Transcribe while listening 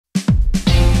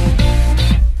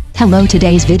Hello,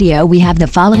 today's video we have the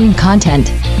following content.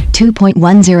 2.10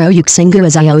 Yuxingua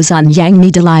Xiao Zhan Yang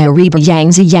Mi Dilireba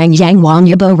Yang Zi Yang Wang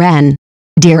Yibo Ren.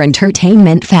 Dear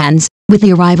entertainment fans, with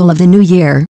the arrival of the new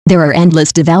year, there are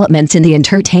endless developments in the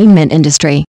entertainment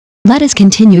industry. Let us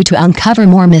continue to uncover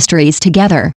more mysteries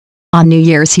together. On New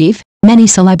Year's Eve, many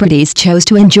celebrities chose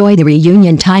to enjoy the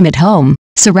reunion time at home,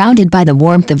 surrounded by the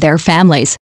warmth of their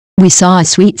families. We saw a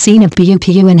sweet scene of Piu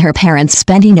and her parents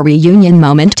spending a reunion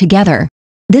moment together.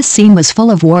 This scene was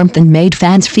full of warmth and made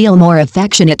fans feel more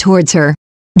affectionate towards her.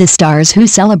 The stars who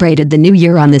celebrated the new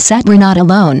year on the set were not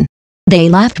alone. They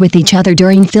laughed with each other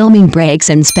during filming breaks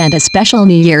and spent a special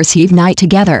New Year's Eve night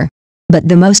together. But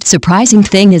the most surprising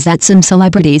thing is that some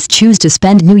celebrities choose to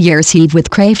spend New Year's Eve with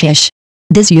crayfish.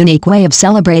 This unique way of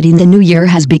celebrating the new year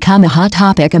has become a hot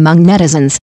topic among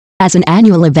netizens. As an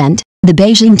annual event, the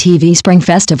Beijing TV Spring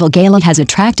Festival Gala has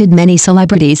attracted many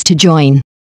celebrities to join.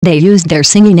 They used their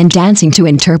singing and dancing to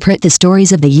interpret the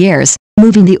stories of the years,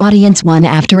 moving the audience one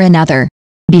after another.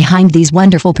 Behind these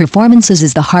wonderful performances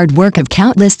is the hard work of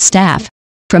countless staff.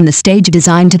 From the stage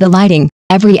design to the lighting,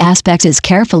 every aspect is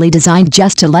carefully designed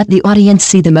just to let the audience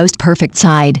see the most perfect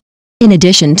side. In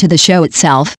addition to the show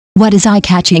itself, what is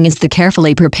eye-catching is the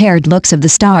carefully prepared looks of the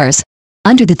stars.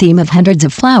 Under the theme of hundreds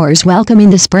of flowers welcoming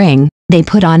the spring, they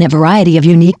put on a variety of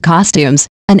unique costumes,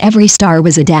 and every star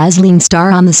was a dazzling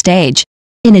star on the stage.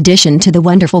 In addition to the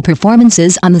wonderful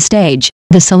performances on the stage,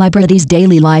 the celebrities'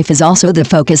 daily life is also the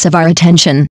focus of our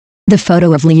attention. The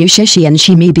photo of Liu Shishi and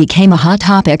Shimi became a hot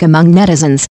topic among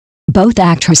netizens. Both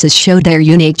actresses showed their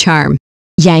unique charm.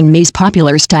 Yang Mi's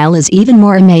popular style is even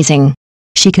more amazing.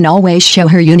 She can always show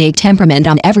her unique temperament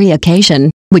on every occasion,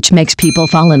 which makes people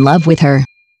fall in love with her.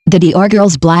 The Dior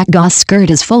girl's black gauze skirt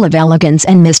is full of elegance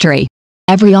and mystery.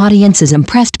 Every audience is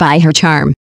impressed by her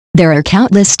charm. There are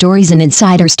countless stories and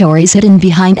insider stories hidden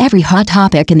behind every hot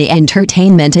topic in the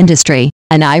entertainment industry,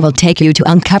 and I will take you to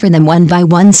uncover them one by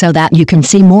one so that you can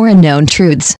see more unknown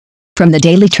truths. From the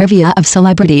daily trivia of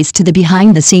celebrities to the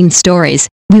behind-the-scenes stories,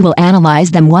 we will analyze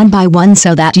them one by one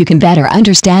so that you can better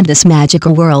understand this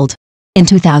magical world. In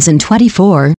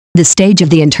 2024, the stage of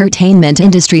the entertainment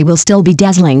industry will still be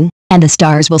dazzling, and the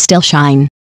stars will still shine.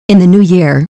 In the new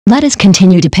year, let us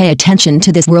continue to pay attention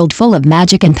to this world full of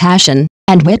magic and passion,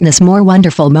 and witness more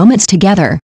wonderful moments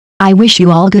together. I wish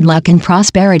you all good luck and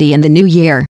prosperity in the new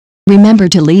year. Remember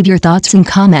to leave your thoughts and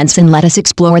comments and let us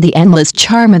explore the endless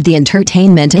charm of the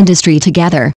entertainment industry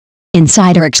together.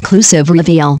 Insider exclusive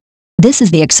reveal. This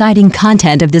is the exciting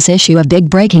content of this issue of Big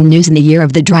Breaking News in the Year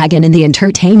of the Dragon in the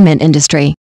entertainment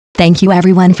industry. Thank you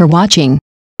everyone for watching.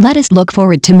 Let us look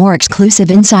forward to more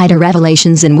exclusive insider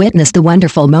revelations and witness the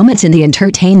wonderful moments in the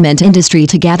entertainment industry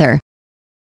together.